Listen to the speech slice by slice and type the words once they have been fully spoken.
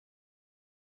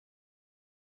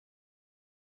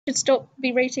Should stop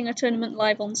berating a tournament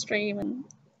live on stream and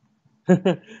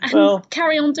Well,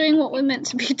 carry on doing what we're meant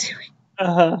to be doing.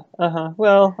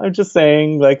 Well, I'm just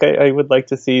saying, like, I would like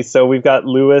to see. So we've got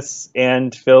Lewis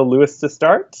and Phil. Lewis to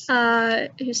start.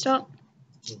 Who start?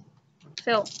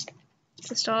 Phil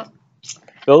to start.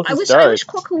 Phil to I start. wish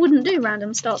Quackle wouldn't do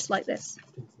random starts like this.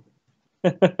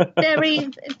 Very,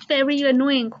 very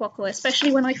annoying, Quackle,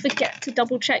 especially when I forget to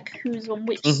double check who's on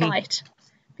which site,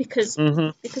 because I'm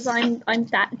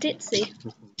that ditzy.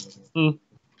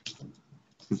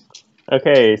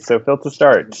 Okay, so Phil to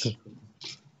start.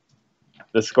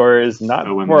 The score is not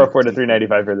 404 to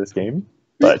 395 for this game,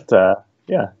 but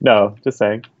yeah, no, just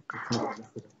saying.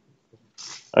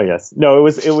 Oh yes, no,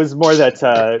 it was more that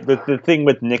the thing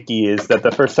with Nikki is that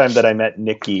the first time that I met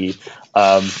Nikki,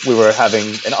 we were having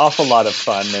an awful lot of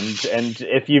fun, and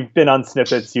if you've been on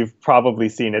Snippets, you've probably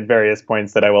seen at various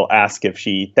points that I will ask if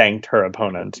she thanked her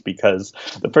opponent, because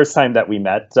the first time that we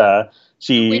met,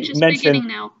 she We're just mentioned. Beginning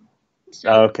now. So,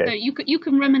 okay. So you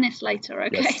can reminisce later,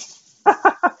 okay? Yes.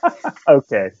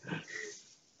 Okay.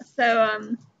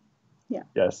 So yeah.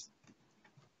 Yes.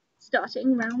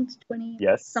 Starting round 20.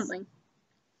 Yes. Something.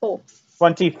 4.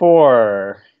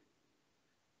 24.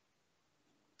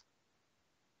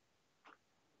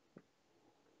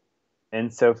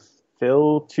 And so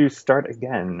Phil to start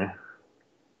again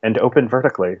and open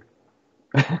vertically.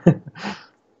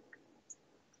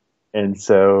 And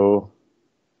so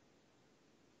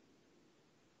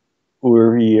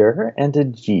Warrior and a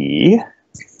G.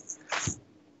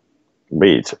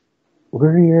 Wait,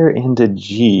 Warrior and a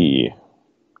G.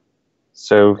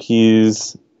 So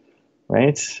he's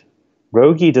right.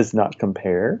 Rogi does not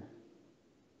compare.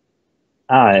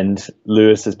 And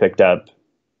Lewis has picked up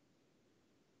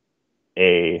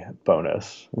a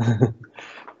bonus.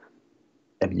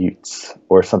 And Utes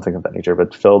or something of that nature,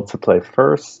 but Phil to play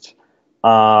first.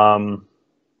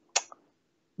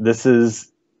 This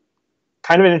is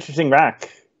kind of an interesting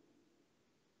rack.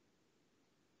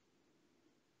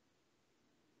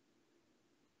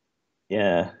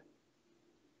 Yeah.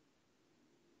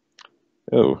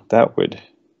 Oh, that would.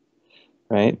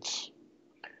 Right.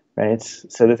 Right.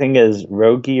 So the thing is,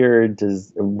 rogier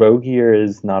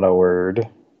is not a word.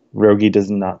 Rogi does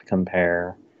not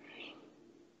compare.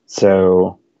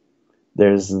 So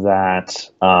there's that.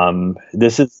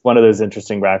 This is one of those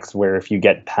interesting racks where if you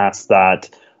get past that,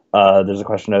 there's a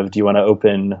question of, do you want to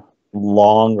open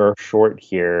long or short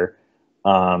here?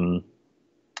 I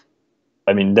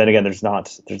mean, then again, there's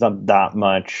not that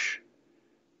much.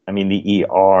 I mean, the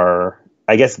ER.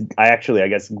 I guess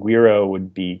Guiro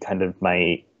would be kind of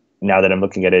my, now that I'm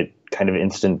looking at it, kind of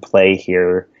instant play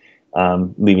here,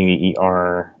 leaving the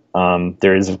ER.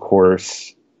 There is, of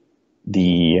course,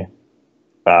 the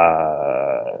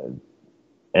and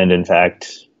in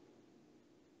fact,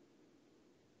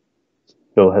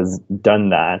 Bill has done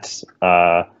that.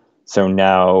 So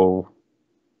now,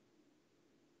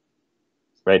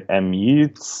 right, M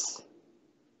youths,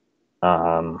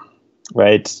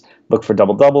 right, look for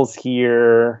double doubles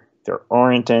here. There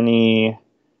aren't any,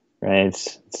 right?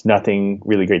 It's nothing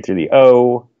really great through the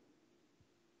O.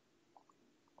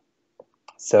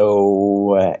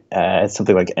 So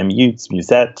something like M youths,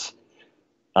 musette.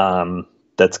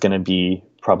 That's going to be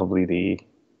probably the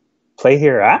play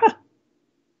here.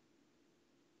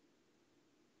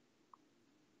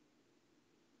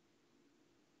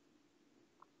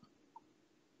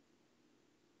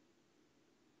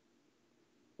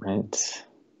 Right.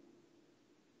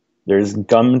 There's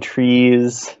gum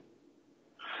trees.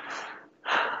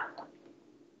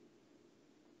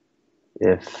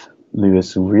 If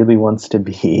Lewis really wants to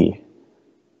be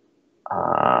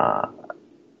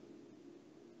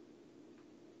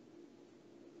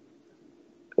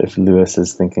if Lewis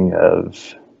is thinking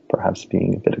of perhaps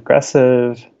being a bit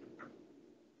aggressive,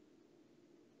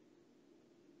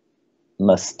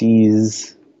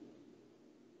 musties,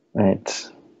 right?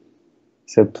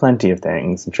 So plenty of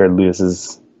things. I'm sure Lewis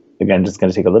is, again, just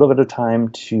going to take a little bit of time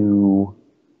to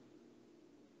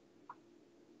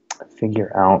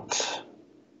figure out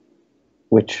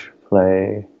which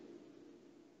play,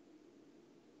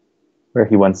 where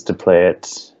he wants to play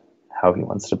it, how he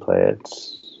wants to play it.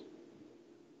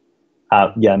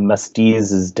 Yeah,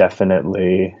 musties is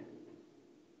definitely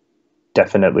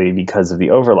because of the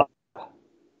overlap,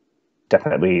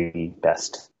 definitely the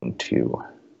best thing to.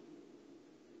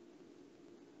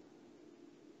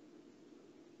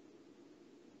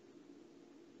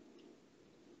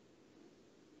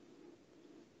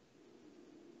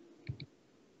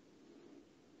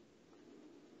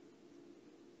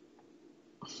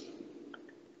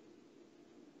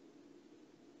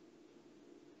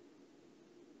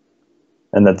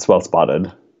 And that's well spotted.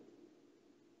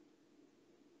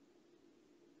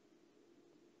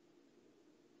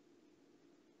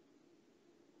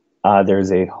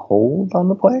 There's a hold on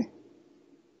the play.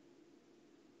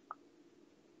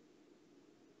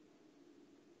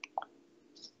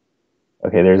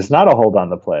 Okay, there's not a hold on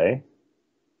the play.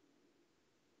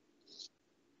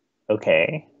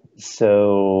 Okay,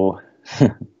 so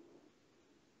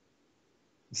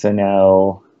so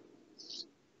now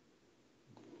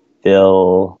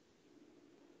Phil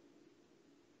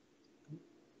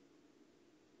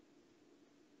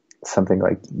something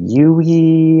like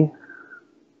Yui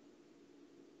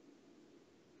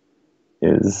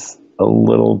is a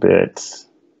little bit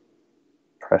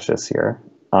precious here.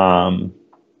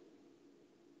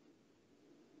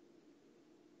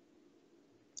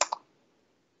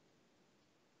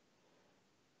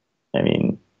 I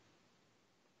mean,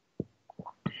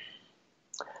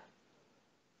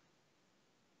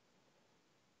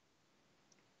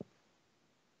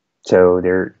 so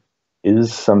there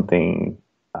is something.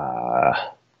 I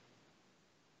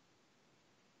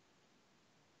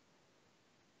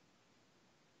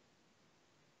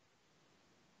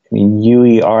mean,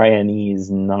 Yui RINE is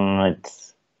not.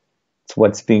 It's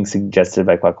what's being suggested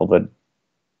by Quackle, but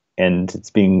and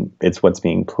it's what's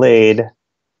being played,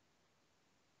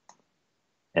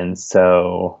 and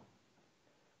so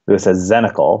Lewis says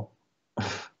Zenical,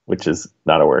 which is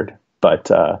not a word, but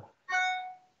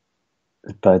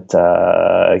he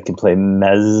can play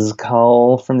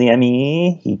Mezcal from the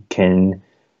ME. He can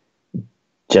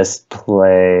just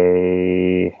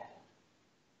play.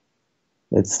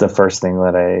 It's the first thing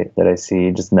that I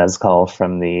see, just Mezcal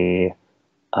from the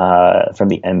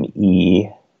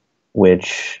ME,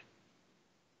 which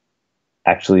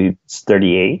actually is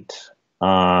 38.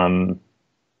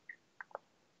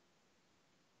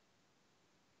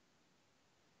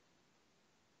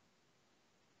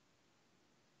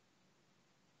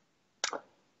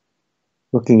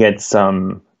 Looking at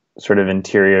some sort of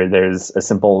interior, there's a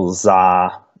simple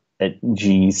za at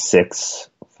G6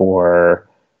 for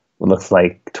what looks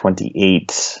like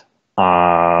 28.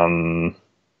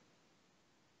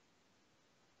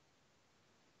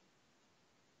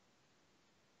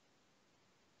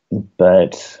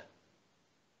 But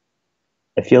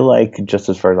I feel like just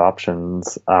as far as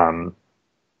options, we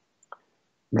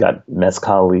got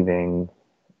Mezcal leaving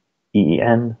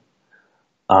EEN.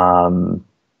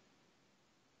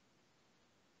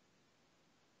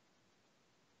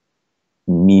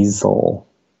 Measle.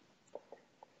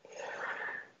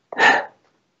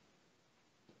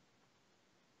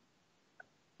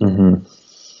 Mm-hmm.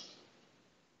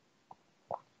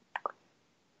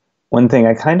 One thing,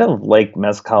 I kind of like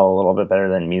Mezcal a little bit better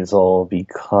than Measle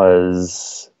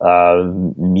because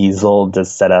Measle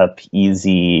does set up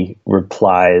easy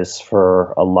replies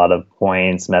for a lot of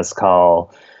points.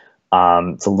 Mezcal,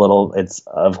 it's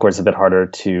of course a bit harder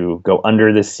to go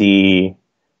under the C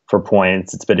for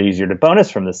points. It's a bit easier to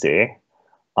bonus from the C.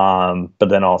 But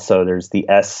then also there's the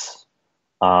S.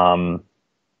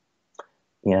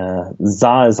 Yeah,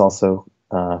 Za is also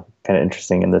kind of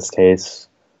interesting in this case.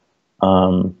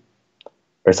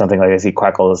 Or something like I see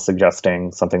Quackle is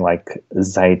suggesting something like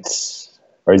Zeit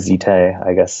or Zite,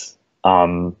 I guess,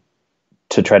 to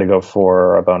try to go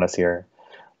for a bonus here.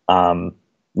 Not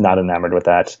enamored with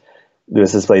that.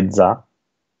 Lewis has played Za.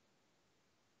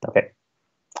 Okay.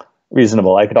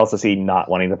 Reasonable. I could also see not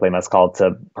wanting to play Mezcal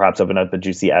to perhaps open up a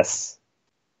juicy S.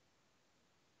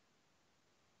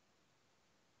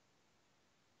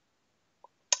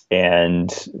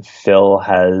 And Phil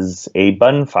has a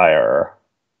Bunfire.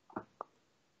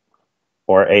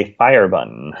 Or a fire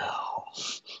button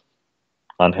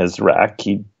on his rack.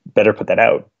 He better put that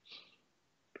out.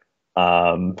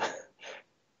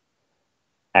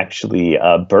 Actually,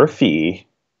 Burfy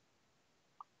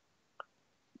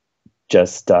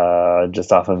just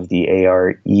off of the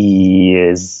ARE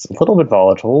is a little bit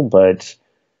volatile, but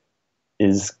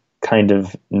is kind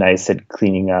of nice at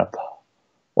cleaning up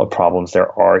what problems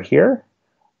there are here.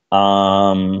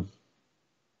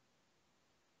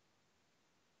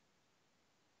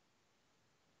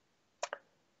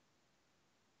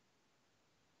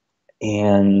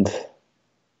 And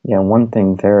yeah, one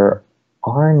thing, there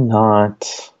are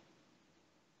not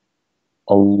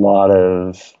a lot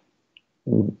of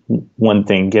one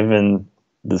thing, given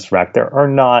this rack, there are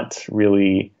not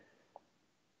really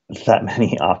that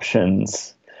many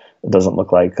options. It doesn't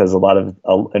look like, because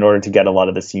in order to get a lot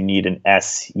of this, you need an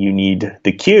S, you need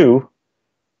the Q.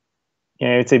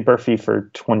 Yeah, I'd say Burfy for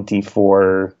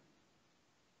 24.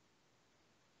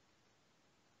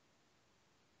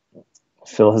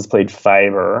 Phil has played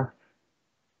Fiber.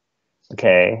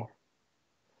 Okay.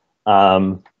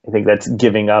 I think that's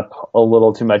giving up a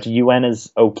little too much. UN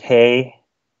is okay.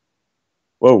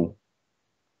 Whoa.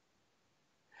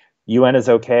 UN is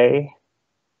okay.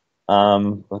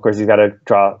 Of course, he's got to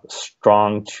draw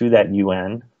strong to that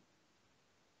UN.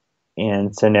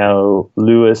 And so now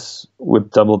Lewis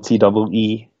with double T, double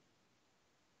E.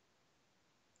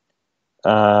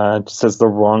 Just says the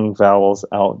wrong vowels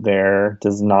out there.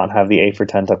 Does not have the A for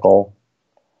tentacle.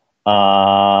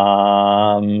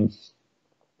 Yeah,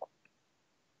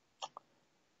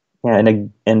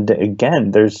 and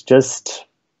again, there's just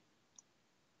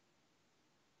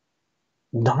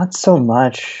not so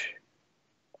much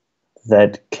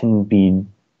that can be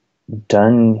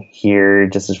done here,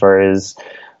 just as far as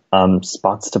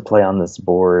spots to play on this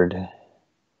board,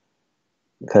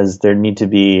 because there need to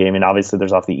be. I mean, obviously,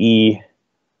 there's off the E.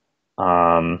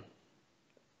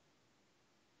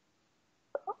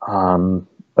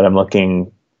 But I'm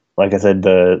looking, like I said,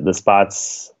 the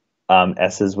spots,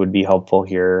 S's would be helpful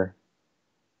here.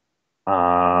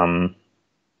 I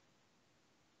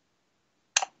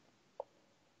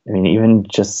mean, even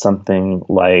just something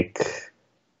like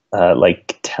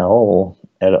tell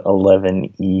at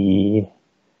 11E,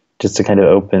 just to kind of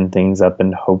open things up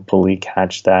and hopefully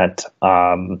catch that.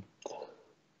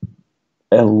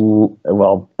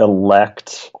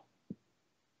 Elect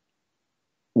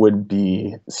would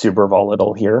be super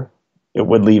volatile here. It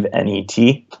would leave NET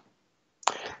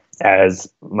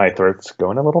as my throat's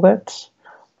going a little bit.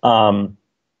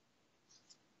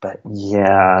 But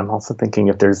yeah, I'm also thinking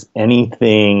if there's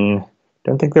anything,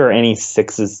 don't think there are any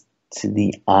sixes to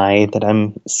the I that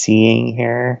I'm seeing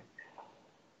here.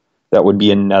 That would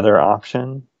be another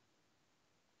option.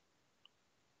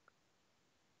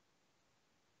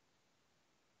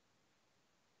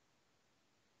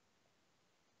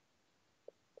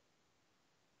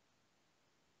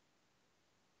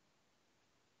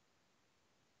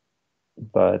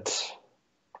 But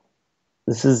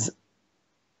this is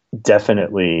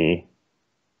definitely,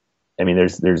 I mean,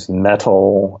 there's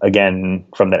metal again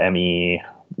from that ME,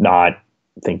 not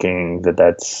thinking that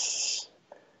that's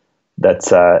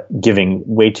giving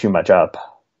way too much up,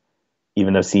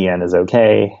 even though CN is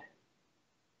okay.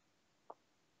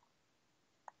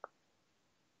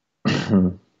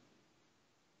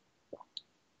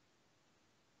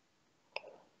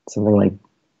 Something like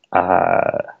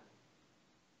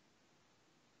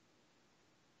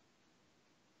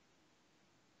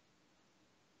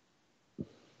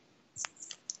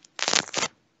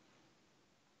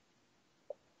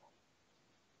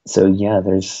so yeah,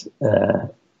 there's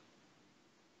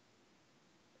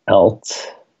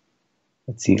Elt.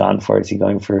 What's he gone for? Is he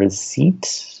going for his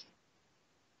seat?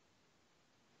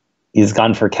 He's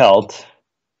gone for Celt.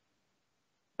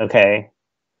 Okay.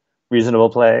 Reasonable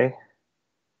play.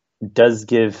 Does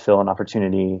give Phil an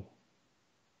opportunity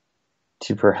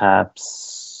to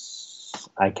perhaps,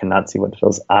 I cannot see what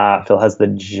Phil's, Phil has the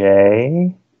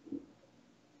J.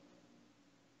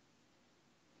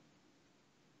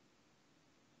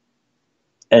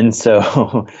 And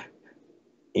so,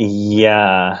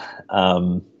 yeah,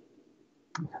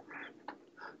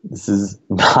 this is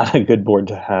not a good board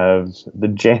to have the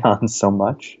J on so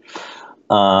much.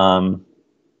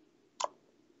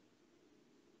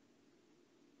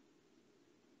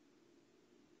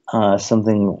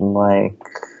 Something like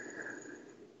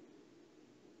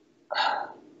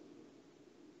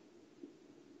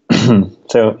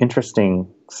so interesting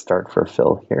start for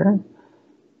Phil here.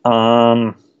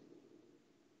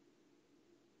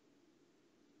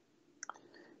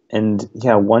 And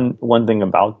yeah, one thing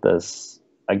about this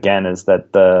again is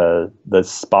that the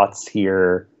spots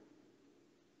here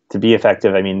to be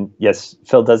effective. I mean, yes,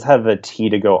 Phil does have a T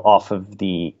to go off of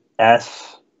the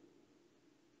F,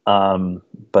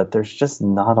 but there's just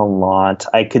not a lot.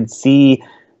 I could see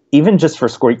even just for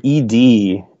score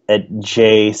ED at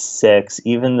J6,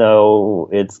 even though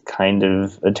it's kind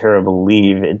of a terrible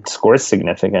leave, it scores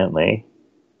significantly.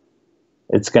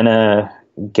 It's gonna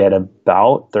get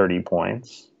about 30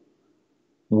 points,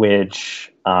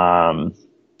 which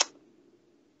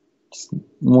just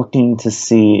looking to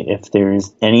see if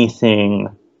there's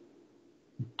anything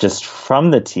just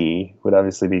from the T would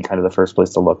obviously be kind of the first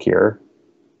place to look here.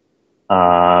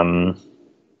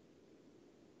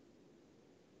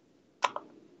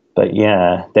 But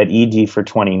yeah, that ED for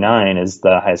 29 is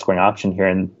the highest scoring option here,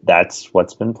 and that's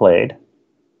what's been played.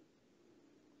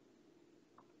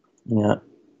 Yeah,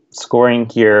 scoring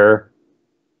here.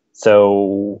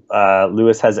 So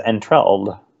Lewis has entrelled,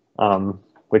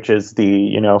 which is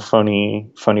the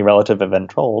phony relative of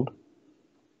entrolled.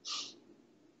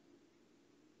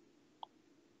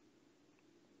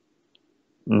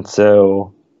 And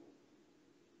so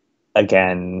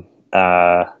again,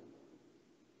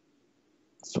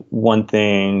 one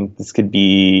thing. This could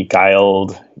be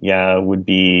Guiled. Yeah, would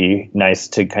be nice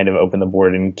to kind of open the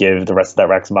board and give the rest of that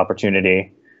rack some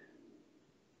opportunity.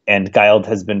 And Guiled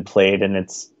has been played, and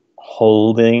it's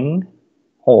holding.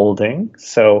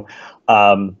 So,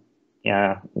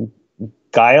 yeah,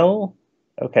 Guile.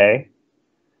 Okay.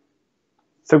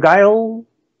 So Guile,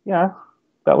 yeah,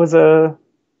 that was a.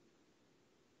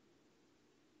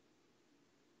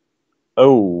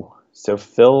 Oh, so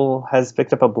Phil has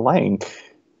picked up a blank.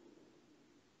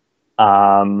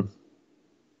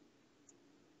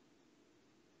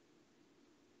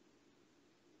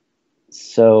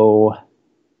 So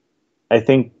I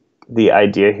think the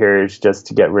idea here is just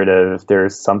to get rid of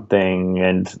there's something,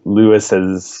 and Lewis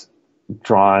has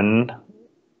drawn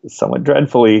somewhat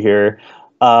dreadfully here.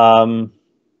 The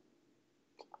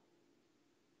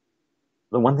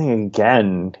one thing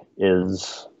again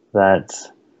is that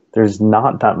there's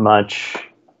not that much.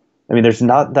 I mean, there's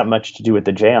not that much to do with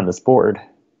the J on this board.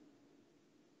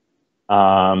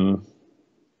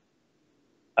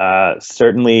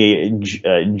 Certainly,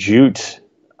 Jute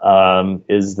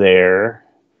is there,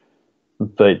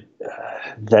 but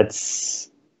that's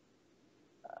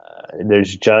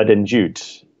there's Judd and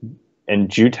Jute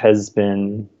has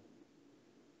been,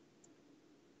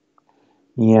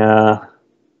 yeah.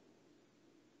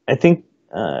 I think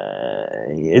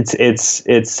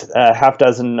it's a half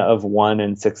dozen of one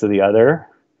and six of the other.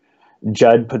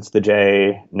 Judd puts the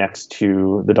J next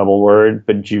to the double word,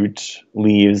 but Jute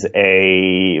leaves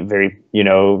a very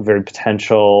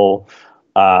potential,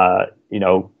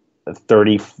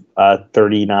 30,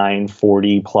 39,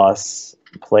 40 plus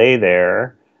play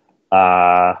there.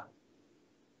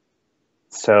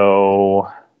 So,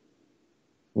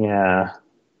 yeah,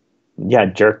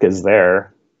 Jerk is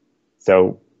there.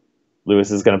 So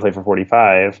Lewis is going to play for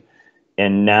 45.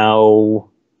 And now,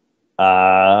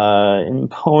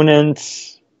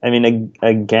 Imponent, I mean,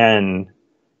 again,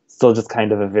 still just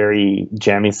kind of a very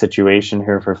jammy situation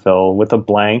here for Phil with a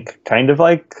blank, kind of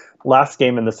like last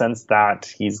game in the sense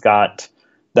that he's got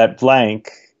that blank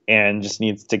and just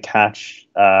needs to cash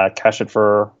it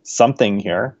for something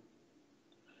here.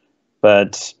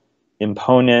 But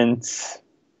Imponent,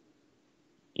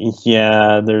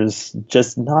 yeah, there's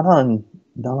just not on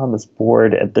this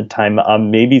board at the time.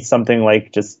 Maybe something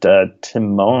like just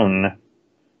Timon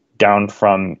down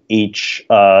from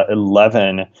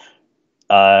H11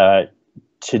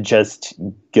 to just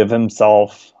give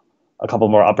himself a couple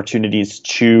more opportunities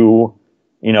to,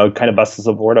 kind of bust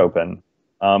the board open.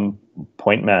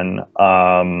 Point men,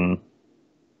 right?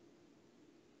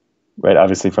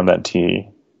 Obviously from that T.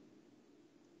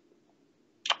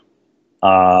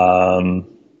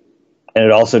 And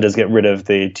it also does get rid of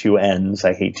the two N's.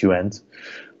 I hate two N's.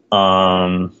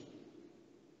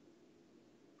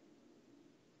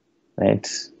 Right.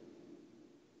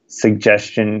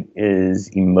 Suggestion is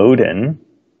Emotin.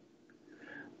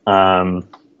 One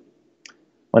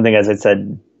thing, as I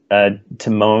said,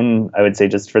 Timon, I would say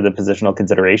just for the positional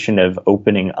consideration of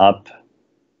opening up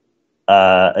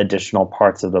additional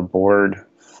parts of the board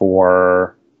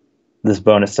for this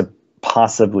bonus to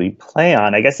possibly play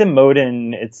on. I guess in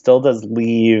Modin, it still does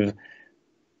leave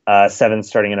 7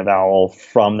 starting in a vowel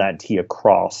from that T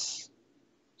across.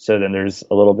 So then there's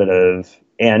a little bit of,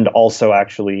 and also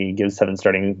actually gives 7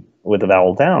 starting with a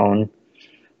vowel down.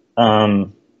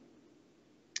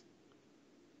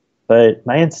 But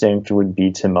my instinct would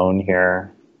be Timon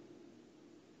here.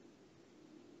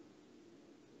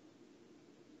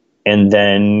 And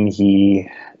then he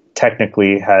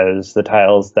technically has the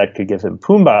tiles that could give him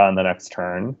Pumbaa on the next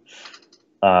turn.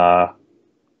 Yeah.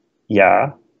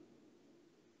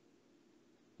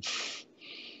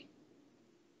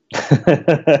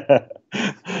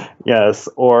 Yes,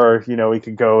 or we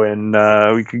could go in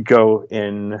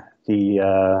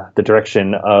the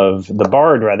direction of the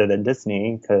Bard rather than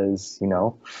Disney, because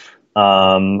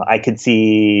I could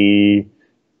see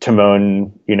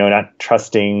Timon not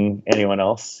trusting anyone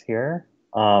else here.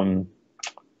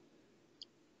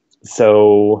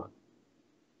 So,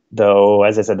 though,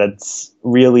 as I said, that's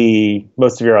really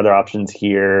most of your other options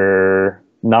here.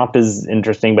 Nop is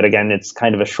interesting, but again, it's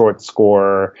kind of a short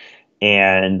score.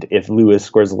 And if Lewis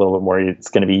scores a little bit more, it's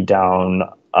going to be down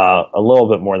a little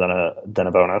bit more than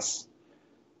a bonus.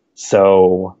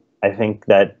 So I think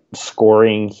that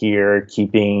scoring here,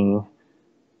 keeping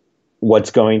what's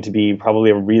going to be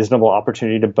probably a reasonable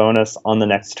opportunity to bonus on the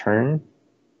next turn,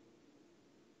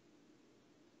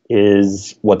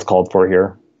 is what's called for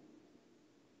here.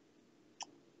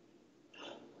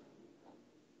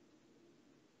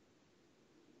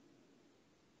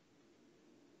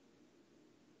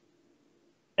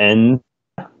 And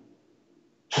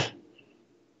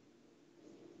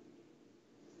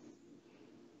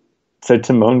So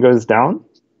Timon goes down,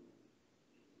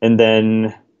 and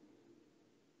then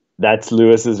that's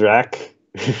Lewis's rack.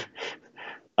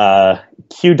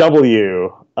 QW.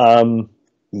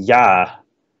 Yeah.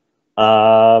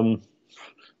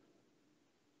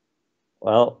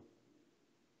 Well,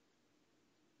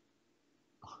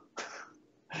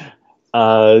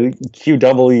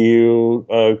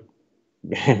 QW.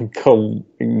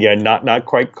 Yeah, not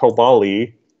quite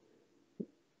Kobali.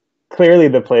 Clearly,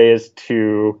 the play is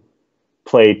to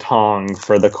play Tong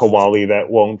for the Kowali that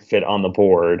won't fit on the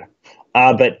board.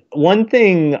 But one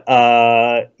thing,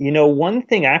 one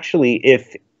thing actually,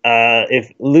 if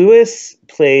Lewis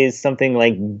plays something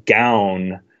like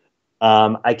Gown,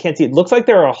 I can't see. It looks like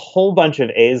there are a whole bunch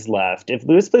of A's left. If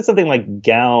Lewis plays something like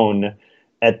Gown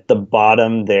at the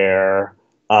bottom there,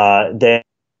 then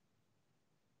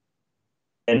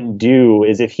do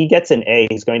is if he gets an A,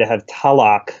 he's going to have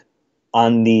Talak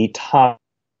on the top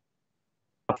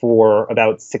for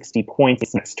about 60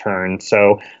 points next turn.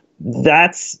 So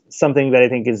that's something that I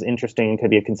think is interesting and could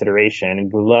be a consideration.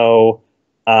 Glow,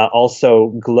 also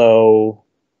Glow,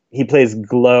 he plays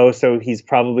Glow, so he's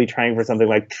probably trying for something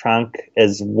like Trunk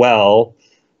as well.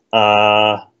 And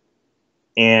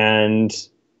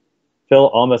Phil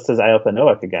almost says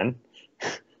Iopanoic again.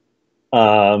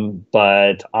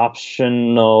 But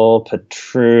optional,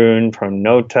 Patroon,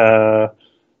 Pronota,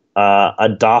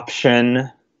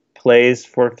 Adoption plays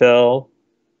for Phil.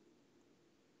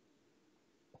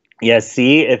 Yeah,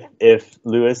 see, if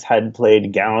Lewis had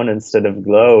played Gown instead of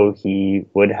Glow, he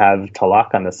would have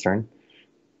Talak on this turn.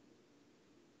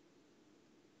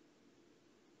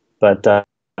 But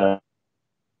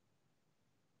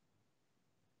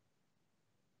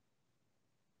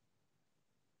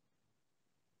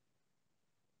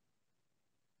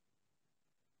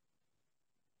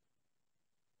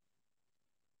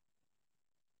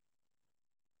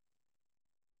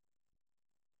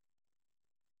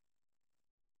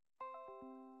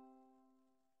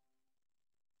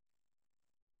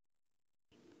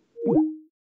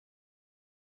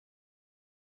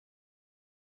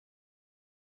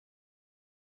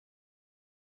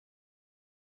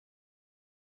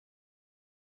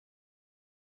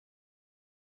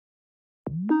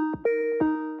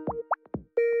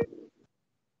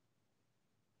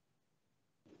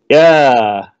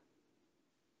yeah,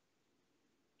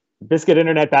 Biscuit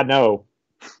Internet bad no.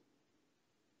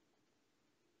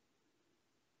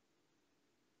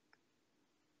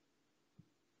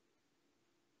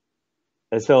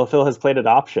 As Phil has played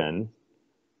Adoption.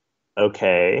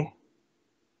 Okay.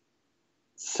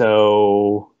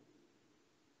 So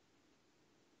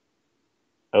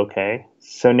okay.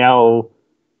 So now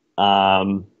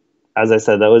as I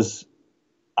said, that was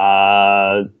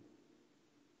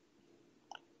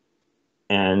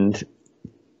and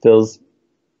Phil's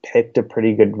picked a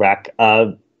pretty good rack.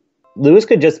 Lewis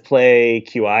could just play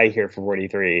QI here for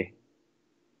 43.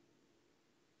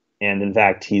 And in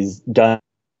fact, he's done.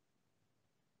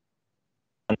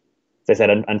 As I said,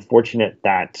 unfortunate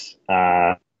that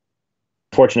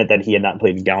he had not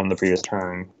played Gown the previous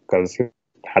turn because he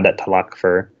had that Talak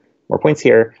for more points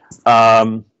here.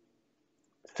 Phil's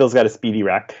got a speedy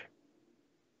wreck.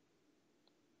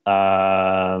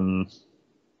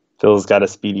 Phil's got a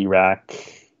speedy rack.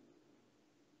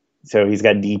 So he's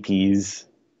got DPs.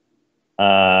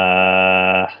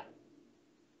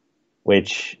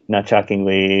 Which, not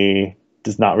shockingly,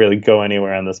 does not really go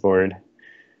anywhere on this board.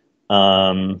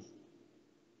 And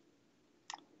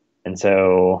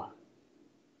so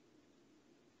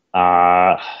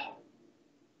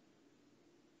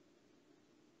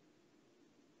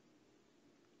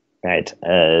right.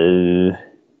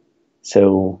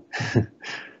 So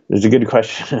there's a good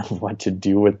question of what to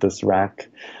do with this rack.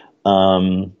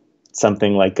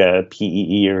 Something like a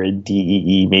PEE or a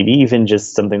DEE, maybe even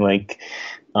just something like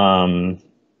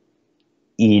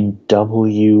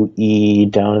EWE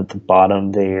down at the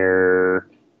bottom there.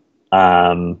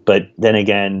 But then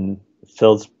again,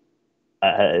 Phil's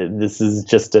this is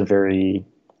just a very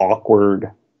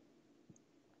awkward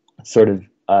sort of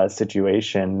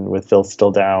situation with Phil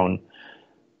still down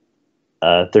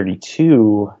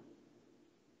 32.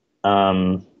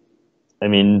 I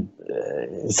mean,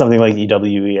 something like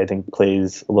EWE, I think,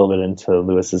 plays a little bit into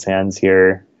Lewis's hands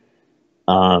here.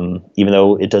 Even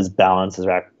though it does balance his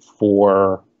rack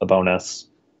for a bonus,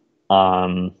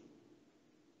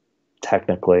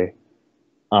 technically.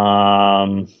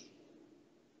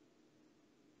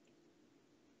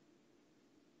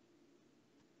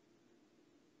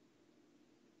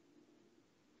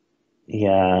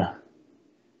 Yeah.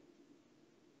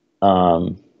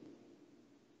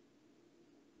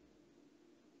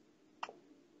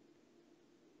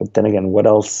 But then again, what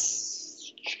else?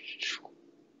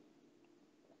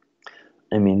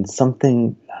 I mean,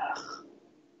 something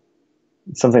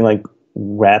like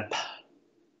rep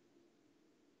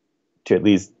to at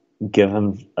least give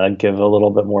him give a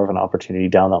little bit more of an opportunity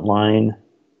down that line.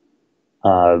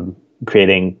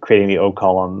 Creating the O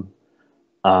column,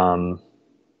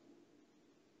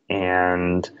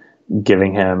 and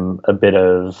giving him a bit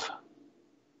of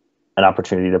an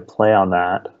opportunity to play on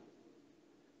that.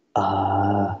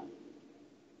 I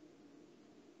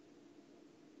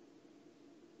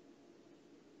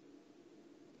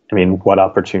mean, what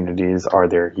opportunities are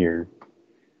there here?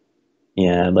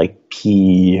 Yeah, like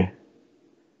P.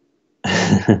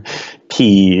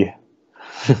 P.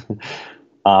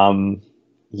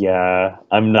 Yeah,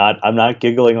 I'm not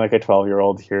giggling like a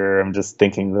 12-year-old here. I'm just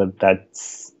thinking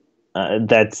that's I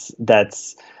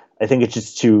think it's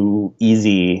just too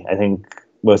easy. I think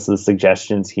most of the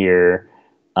suggestions here,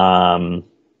 I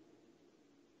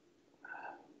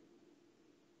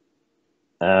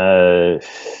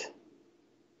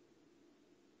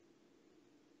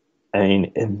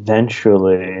mean,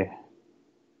 eventually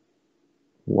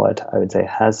what I would say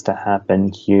has to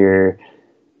happen here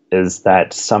is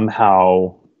that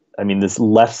somehow, I mean, this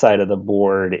left side of the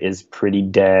board is pretty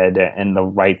dead and the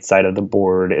right side of the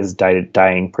board is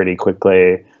dying pretty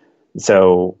quickly.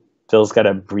 So Phil's got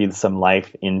to breathe some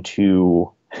life into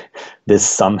this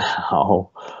somehow.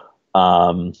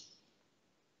 I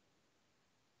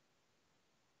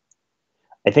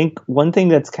think one thing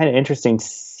that's kind of interesting,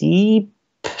 C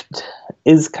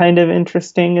is kind of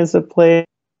interesting as a play,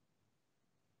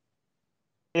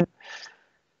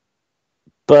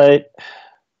 but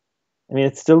I mean,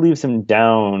 it still leaves him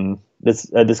down.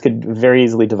 This could very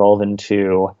easily devolve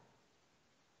into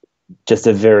just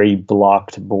a very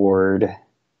blocked board,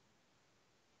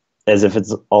 as if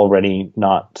it's already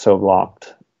not so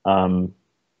blocked. And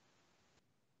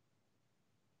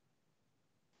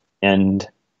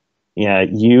yeah,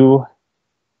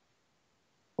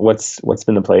 what's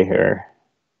been the play here?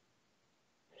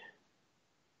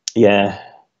 Yeah,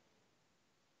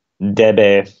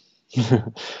 debe,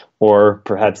 or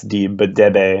perhaps deeb, but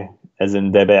debe, as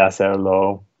in debe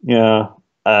hacerlo. Yeah,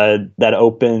 that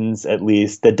opens, at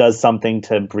least, that does something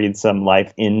to breathe some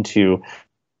life into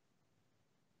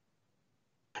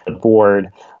the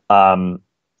board.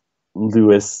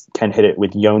 Lewis can hit it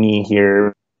with Yoni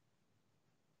here.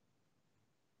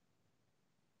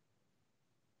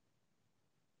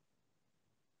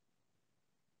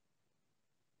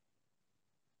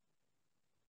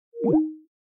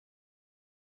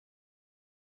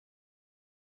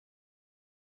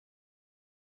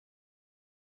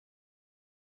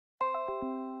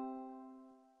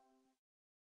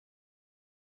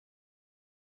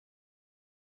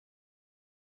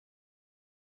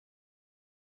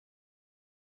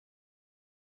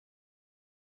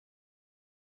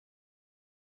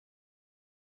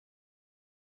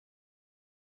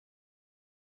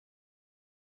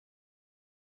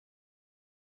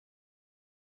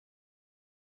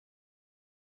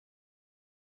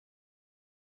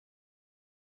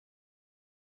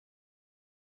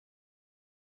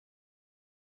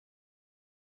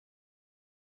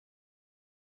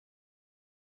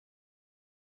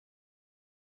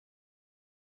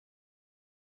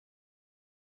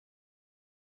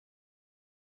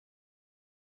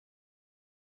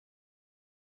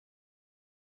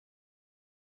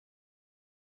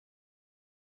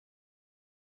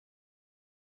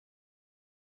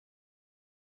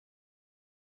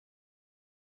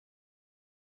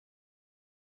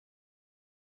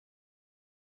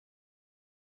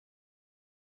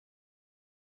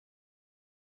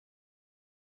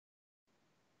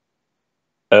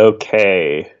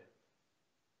 Okay.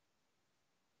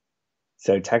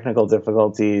 So technical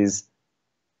difficulties.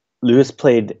 Lewis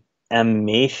played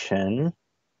Amation.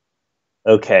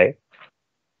 Okay.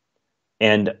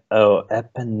 And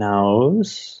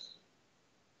Epinaus.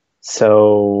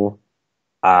 So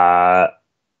uh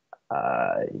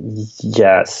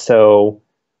yeah, so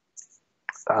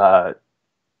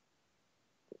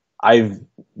I've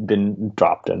been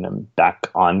dropped and I'm back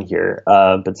on here.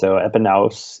 But so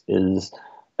Epinaus is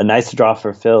a nice draw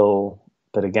for Phil,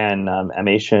 but again,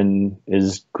 Amation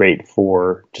is great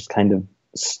for just kind of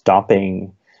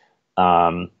stopping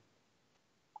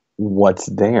what's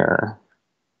there.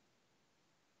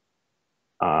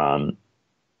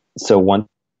 So one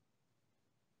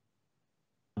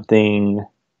thing,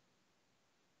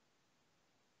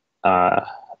 as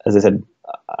I said,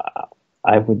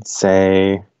 I would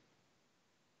say,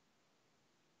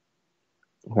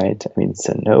 right? I mean,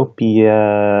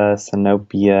 Sinopia,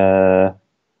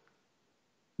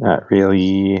 not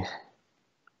really.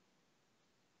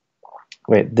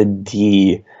 Wait, the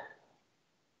D.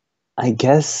 I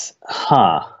guess,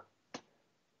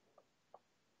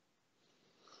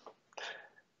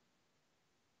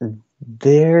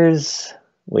 There's,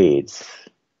 wait,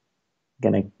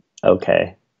 gonna,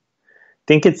 okay.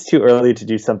 Think it's too early to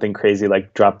do something crazy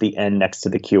like drop the N next to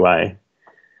the QI.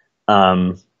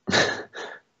 Um,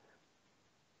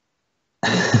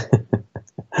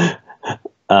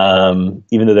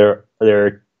 even though there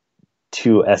are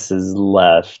two S's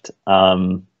left.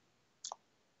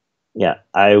 Yeah,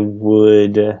 I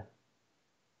would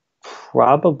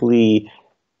probably,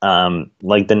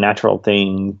 like the natural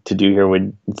thing to do here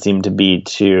would seem to be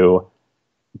to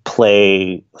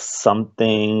play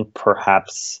something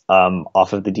perhaps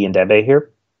off of the Diendebe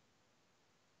here.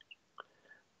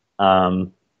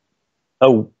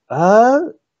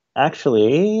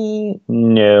 Actually,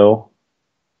 no.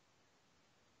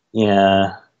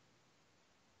 Yeah,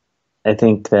 I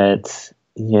think that,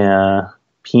 yeah,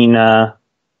 Pina,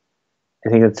 I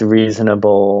think it's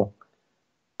reasonable,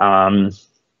 right,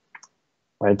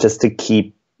 just to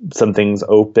keep some things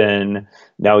open.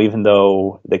 Now, even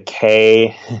though the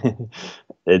K,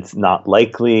 it's not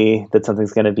likely that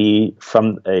something's going to be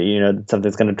from, that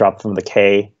something's going to drop from the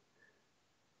K.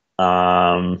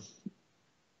 Right.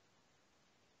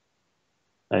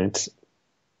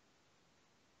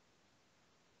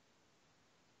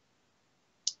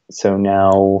 So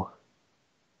now,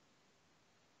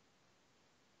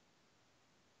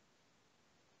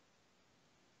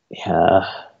 yeah,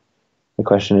 the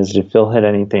question is, did Phil hit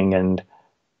anything, and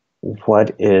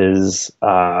what is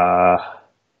right?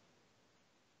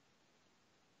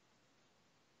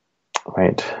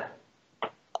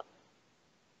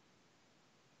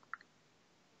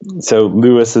 So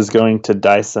Lewis is going to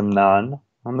die some non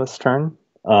on this turn.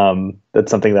 That's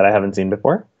something that I haven't seen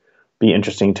before. Be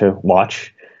interesting to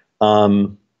watch.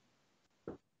 But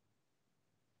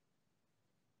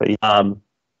oh,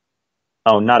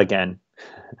 not again.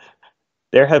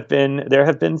 There have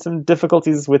been some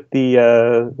difficulties with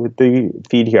the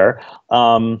feed here.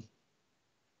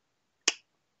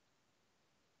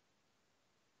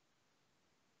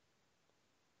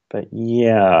 But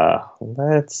yeah,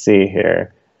 let's see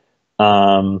here.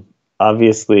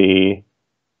 Obviously,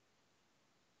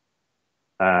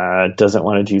 doesn't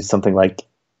want to do something like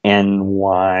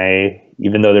NY,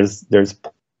 even though there's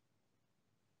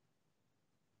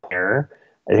error.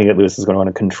 I think that Lewis is going to want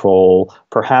to control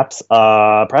perhaps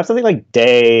something like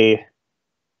day.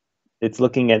 It's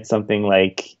looking at something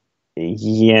like,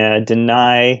 yeah,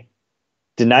 deny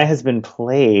has been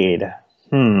played.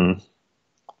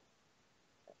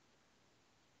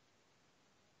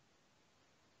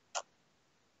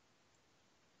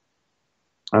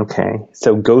 Okay,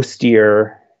 so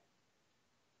Ghostier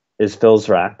is Phil's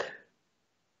rack.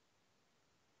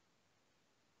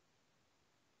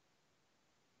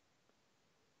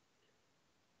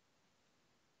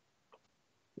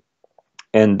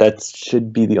 And that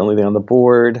should be the only thing on the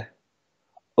board.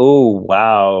 Oh,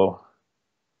 wow.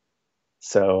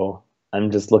 So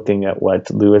I'm just looking at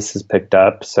what Lewis has picked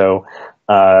up. So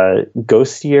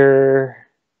Ghostier,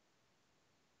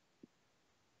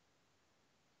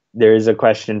 there is a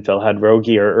question. Phil had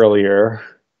Rogier earlier,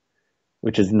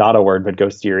 which is not a word, but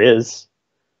Ghostier is.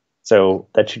 So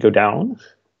that should go down.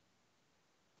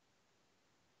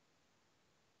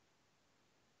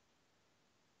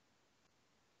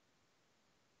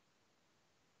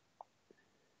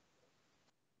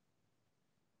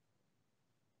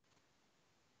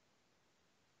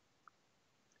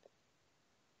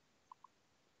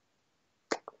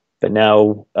 But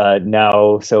now,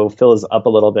 so Phil is up a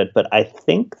little bit, but I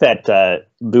think that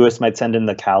Lewis might send in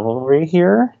the cavalry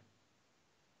here.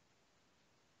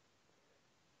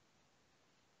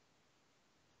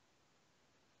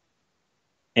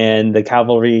 And the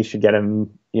cavalry should get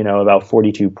him, about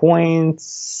 42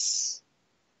 points.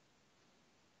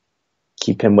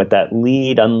 Keep him with that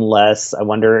lead, unless I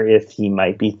wonder if he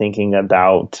might be thinking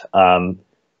about,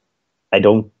 I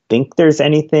don't think there's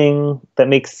anything that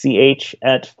makes CH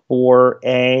at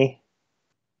 4A.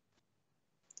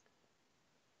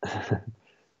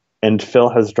 And Phil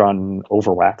has drawn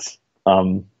Overwax.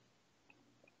 But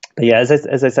yeah, as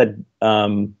I said,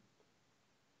 to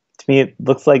me, it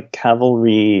looks like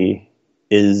cavalry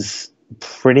is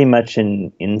pretty much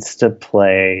an insta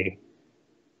play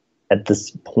at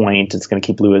this point. It's going to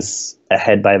keep Lewis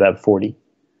ahead by about 40.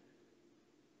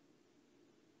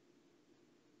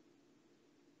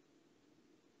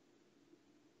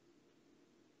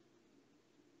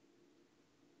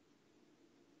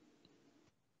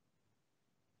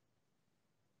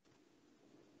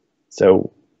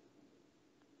 So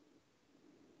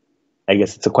I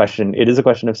guess it is a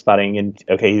question of spotting. And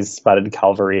okay, he's spotted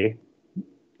cavalry.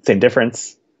 Same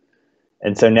difference.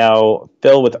 And so now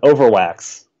Phil with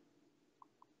overwax.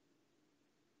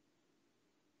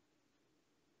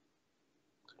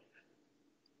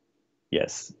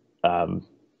 Yes.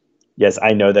 Yes,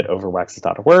 I know that overwax is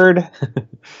not a word.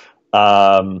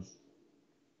 The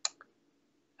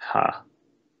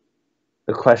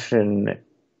question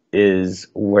is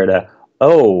where to...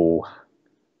 Oh.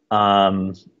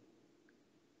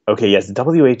 Okay, yes,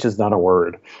 WH is not a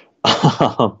word.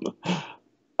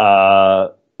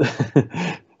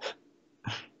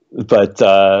 But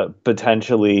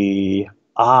potentially...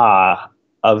 a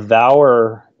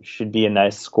vower should be a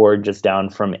nice score just down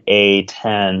from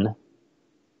A10.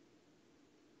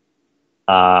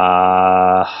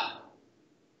 A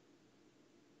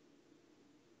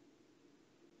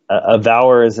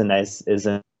vower is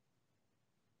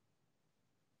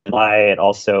it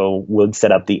also would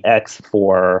set up the X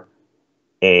for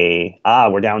a...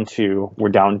 we're down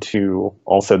to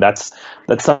also that's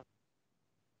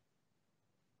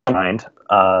mind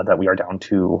that we are down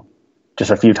to just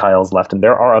a few tiles left, and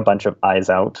there are a bunch of eyes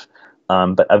out.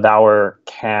 But a vower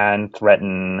can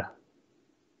threaten...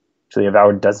 Actually, a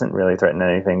vower doesn't really threaten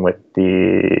anything with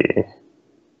the...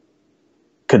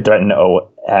 Could threaten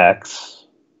OX.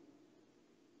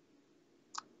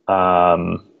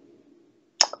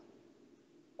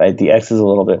 Right, the X is a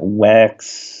little bit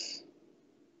Wex.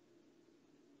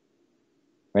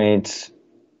 Right?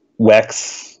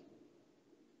 Wex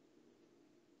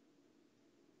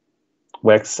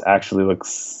actually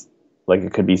looks like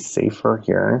it could be safer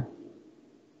here.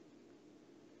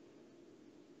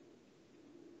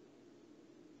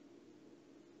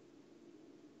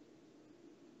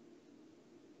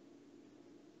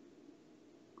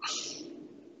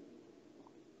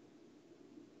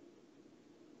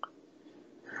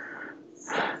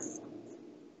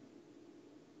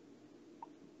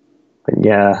 But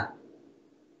yeah.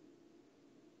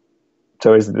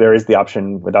 So there is the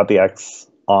option without the X.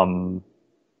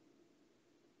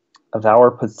 A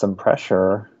vower puts some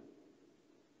pressure.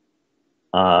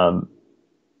 And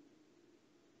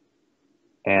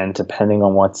depending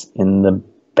on what's in the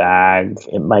bag,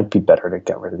 it might be better to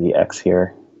get rid of the X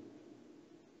here.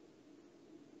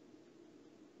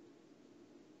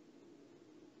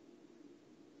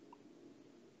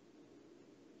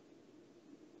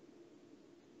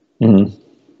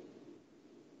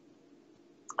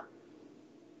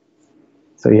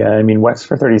 So yeah, I mean, Wex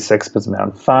for 36 puts him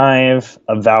down 5.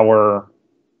 A vower,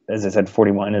 as I said,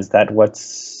 41. Is that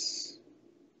what's...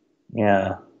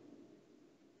 Yeah.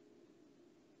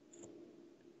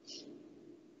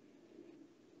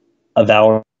 A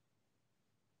vower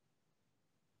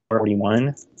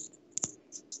 41.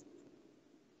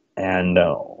 And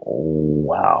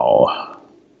wow.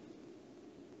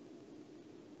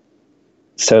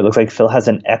 So it looks like Phil has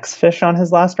an X fish on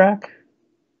his last rack.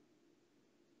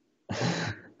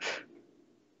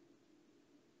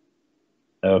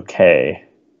 Okay.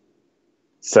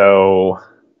 So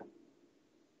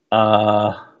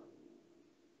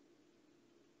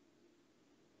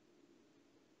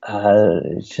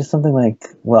it's just something like,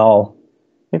 well, I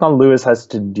think all Lewis has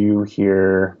to do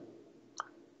here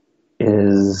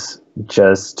is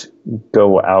just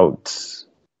go out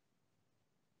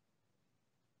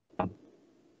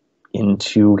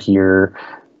into here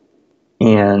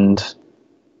and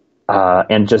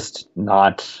just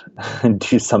not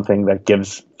do something that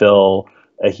gives Phil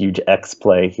a huge X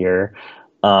play here,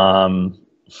 or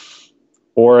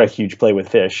a huge play with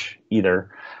fish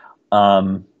either.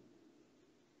 I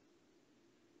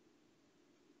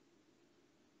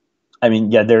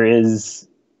mean, yeah, there is.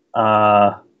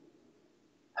 Yeah.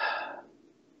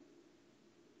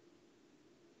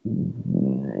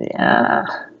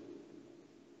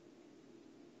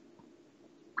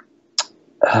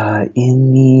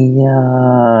 In the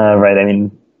right, I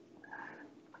mean,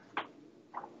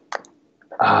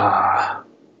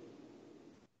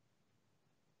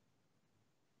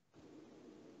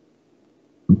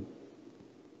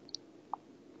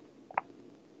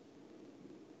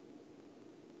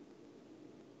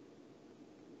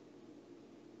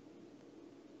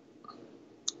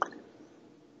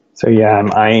 so yeah,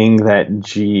 I'm eyeing that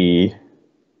G.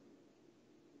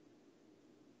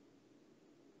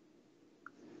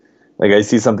 Like, I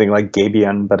see something like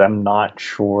Gabion, but I'm not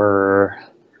sure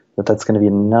that that's going to be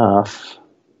enough.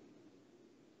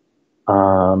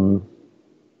 Or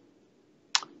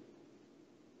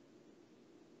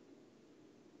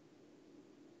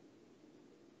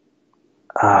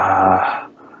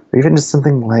even just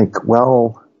something like,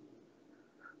 well,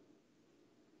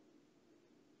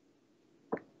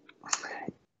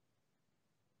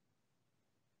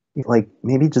 like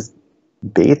maybe just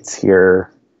Bates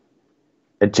here.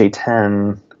 at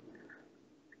J10,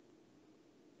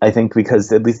 I think,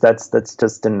 because at least that's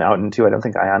just an out and two. I don't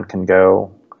think Ion can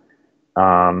go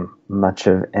much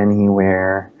of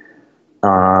anywhere.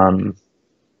 Or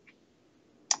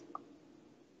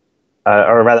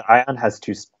rather, Ion has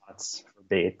two spots for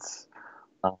Bates.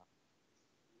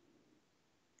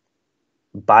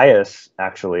 Bias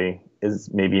actually is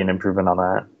maybe an improvement on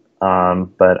that,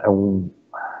 but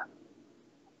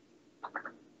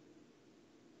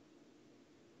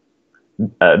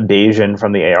Bayesian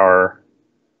from the AR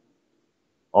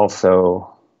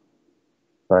also,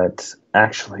 but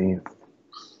actually,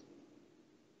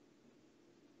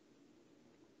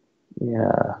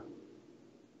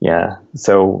 yeah.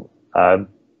 So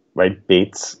right,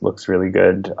 Bates looks really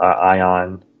good.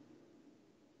 Ion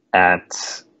at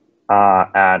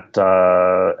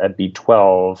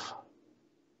B12.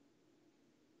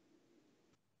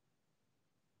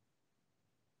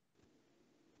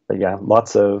 But yeah,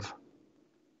 lots of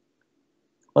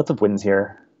wins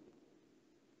here.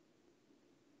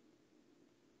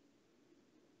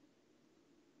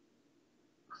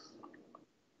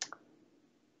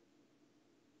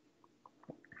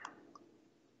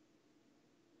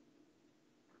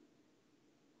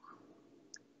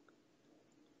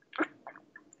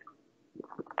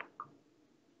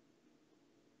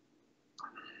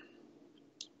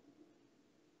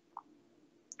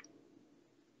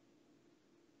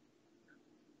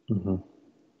 Mm-hmm.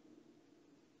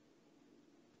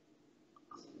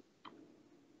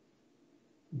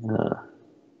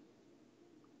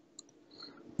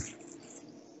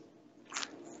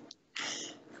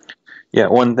 Yeah,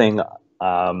 one thing,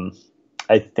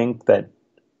 I think that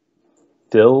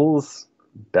Phil's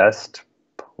best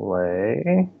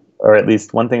play, or at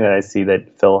least one thing that I see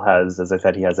that Phil has, as I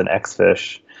said, he has an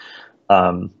X-fish.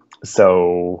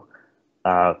 So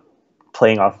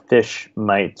playing off fish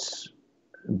might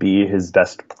be his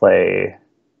best play.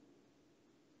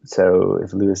 So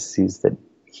if Lewis sees that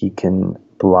he can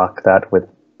block that with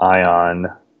Ion,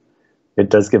 it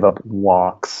does give up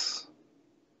walks.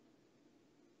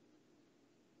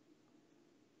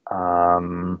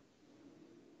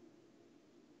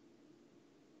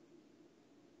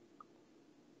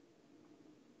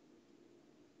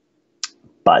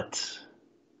 But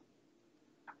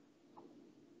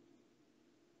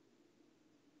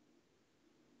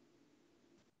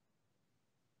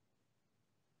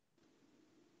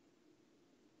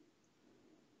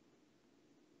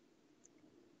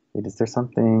wait, is there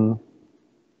something?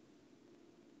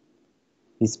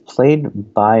 He's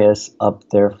played bias up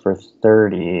there for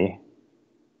 30.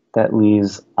 That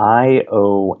leaves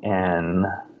ION.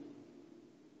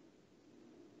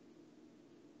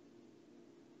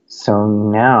 So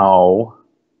now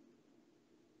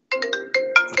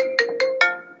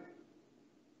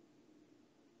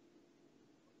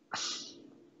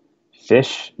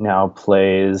fish now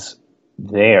plays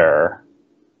there,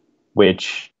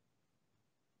 which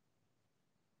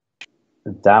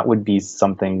that would be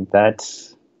something that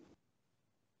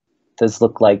does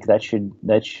look like that's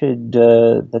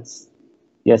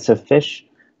yeah, so fish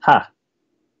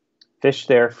fish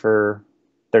there for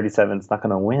 37 is not going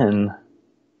to win.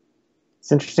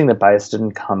 It's interesting that bias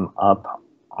didn't come up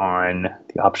on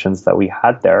the options that we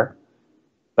had there,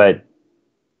 but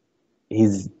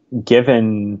he's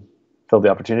given Phil the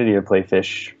opportunity to play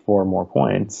fish for more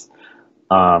points.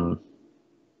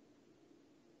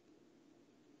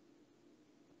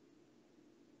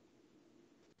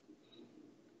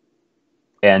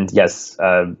 And yes,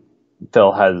 Lewis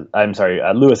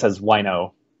has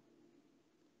Wino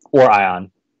or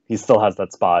Ion. He still has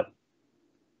that spot.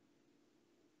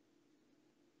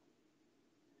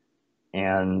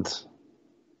 And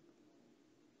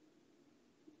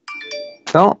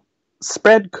well,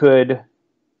 spread could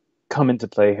come into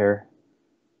play here.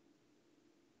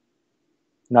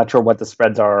 Not sure what the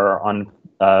spreads are on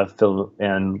Phil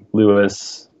and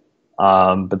Lewis,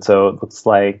 but so it looks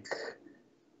like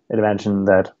I'd imagine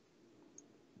that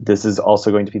this is also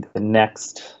going to be the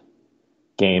next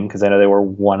game, because I know they were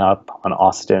one up on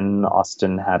Austin.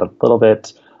 Austin had a little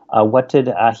bit. What did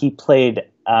he played?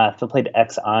 Phil played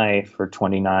XI for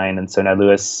 29, and so now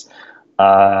Lewis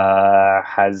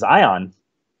has Ion.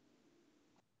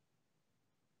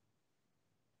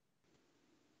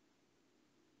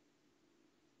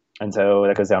 And so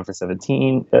that goes down for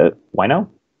 17. Why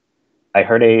no? I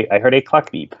heard a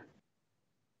clock beep.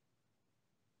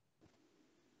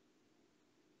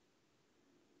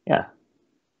 Yeah.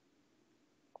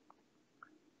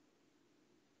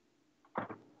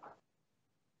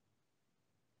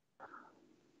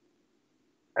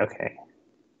 Okay.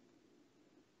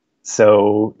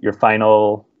 So your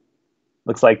final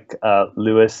Looks like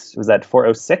Lewis was at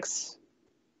 406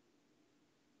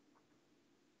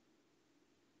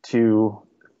 to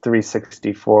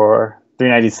 364,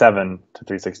 397 to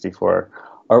 364.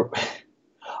 Or,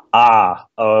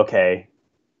 okay.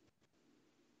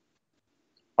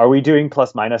 Are we doing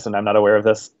plus minus and I'm not aware of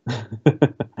this?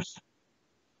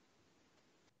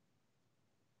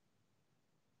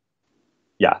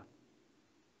 Yeah.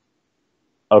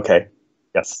 Okay.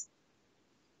 Yes.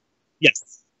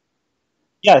 Yes.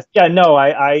 Yes. Yeah. No.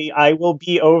 I will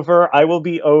be over. I will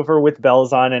be over with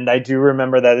bells on, and I do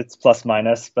remember that it's plus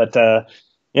minus. But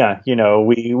yeah,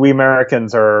 we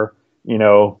Americans are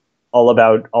all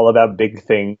about big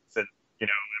things, and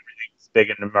everything's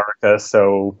big in America.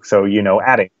 So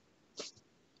adding.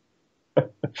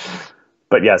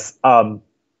 But yes.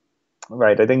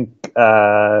 Right. I think.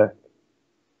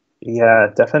 Yeah.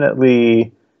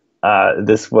 Definitely.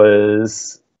 This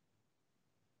was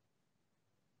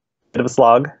a bit of a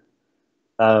slog.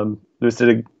 Lewis did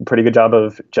a pretty good job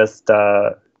of just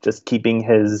keeping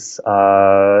his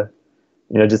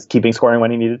just keeping scoring when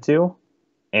he needed to,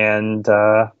 and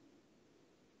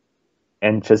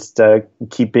just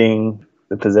keeping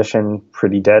the position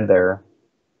pretty dead there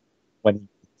when he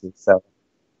needed to. So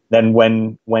then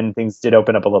when things did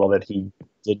open up a little bit, he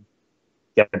did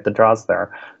get the draws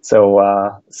there. So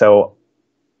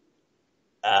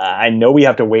I know we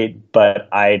have to wait, but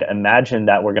I'd imagine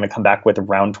that we're going to come back with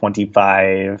round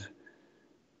 25.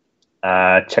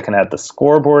 Checking out the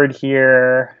scoreboard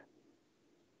here.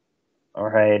 All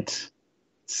right.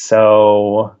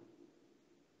 So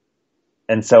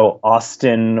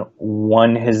Austin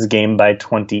won his game by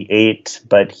 28,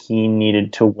 but he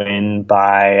needed to win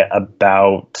by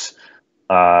about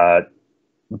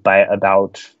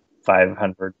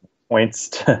 500 points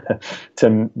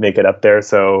to make it up there.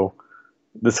 So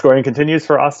the scoring continues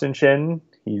for Austin Chin.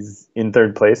 He's in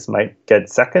third place, might get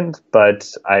second, but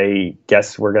I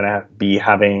guess we're going to be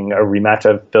having a rematch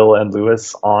of Phil and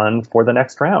Lewis on for the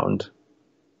next round.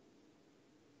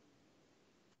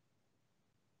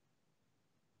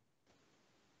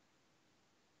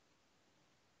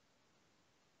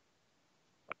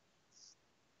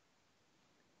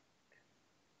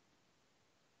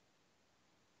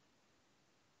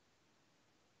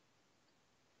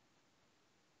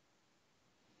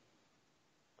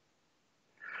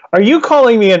 Are you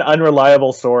calling me an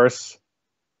unreliable source?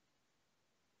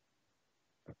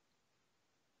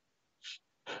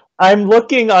 I'm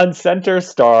looking on Center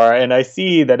Star and I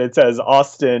see that it says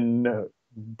Austin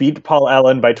beat Paul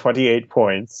Allen by 28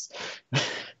 points.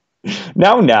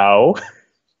 Now.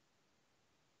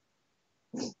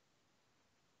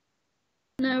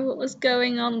 Know what was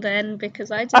going on then because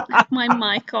I didn't have my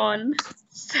mic on.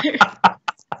 So.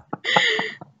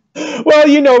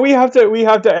 Well, we have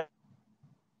to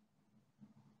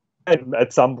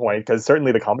at some point because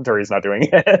certainly the commentary is not doing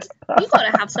it. You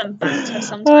gotta have some banter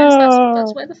sometimes.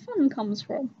 That's where the fun comes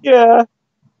from. Yeah.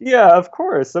 Yeah, of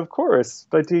course.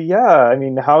 But yeah, I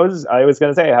mean, I was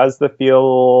gonna say, how's the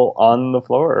feel on the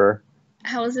floor?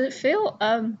 How does it feel?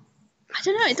 I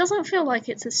don't know. It doesn't feel like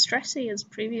it's as stressy as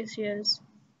previous years.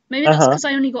 Maybe that's because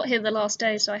I only got here the last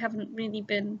day, so I haven't really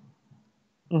been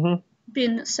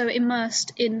so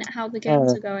immersed in how the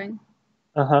games are going.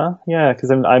 Yeah, because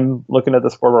I'm looking at the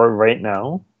scoreboard right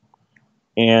now,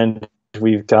 and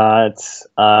we've got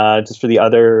just for the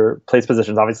other place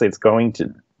positions. Obviously, it's going to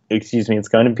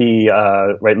be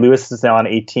right. Lewis is now on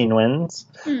 18 wins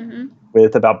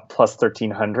with about plus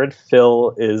 1,300.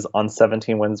 Phil is on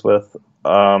 17 wins with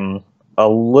a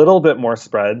little bit more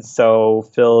spread. So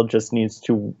Phil just needs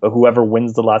to, whoever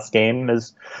wins the last game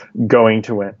is going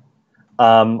to win.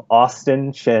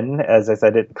 Austin Chin, as I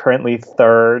said, it currently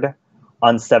third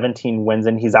on 17 wins,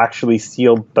 and he's actually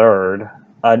sealed third.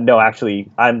 No, actually,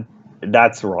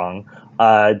 that's wrong.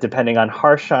 Depending on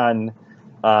Harshan,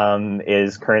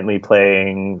 is currently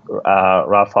playing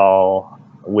Rafal,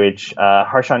 which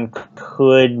Harshan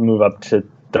could move up to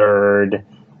third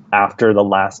after the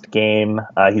last game.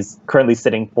 He's currently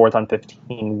sitting fourth on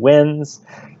 15 wins.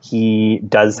 He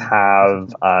does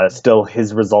have still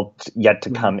his result yet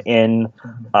to come in.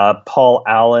 Paul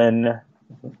Allen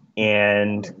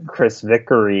and Chris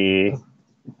Vickery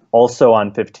also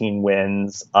on 15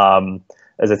 wins.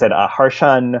 As I said,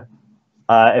 Harshan,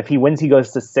 if he wins, he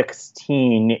goes to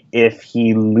 16. If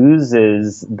he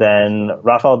loses, then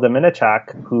Rafael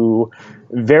Dominichak, who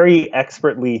very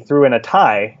expertly threw in a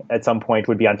tie at some point,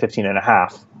 would be on 15 and a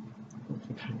half.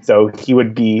 So he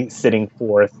would be sitting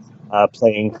fourth,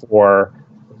 playing for,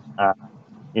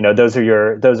 those are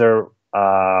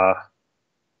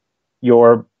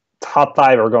your top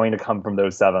five are going to come from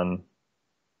those seven.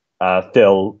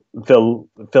 Phil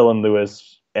and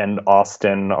Lewis and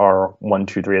Austin are 1,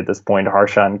 2, 3 at this point.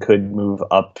 Harshan could move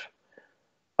up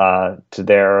to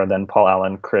there, then Paul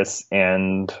Allen, Chris,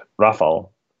 and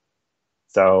Rafael.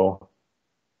 So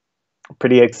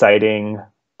pretty exciting.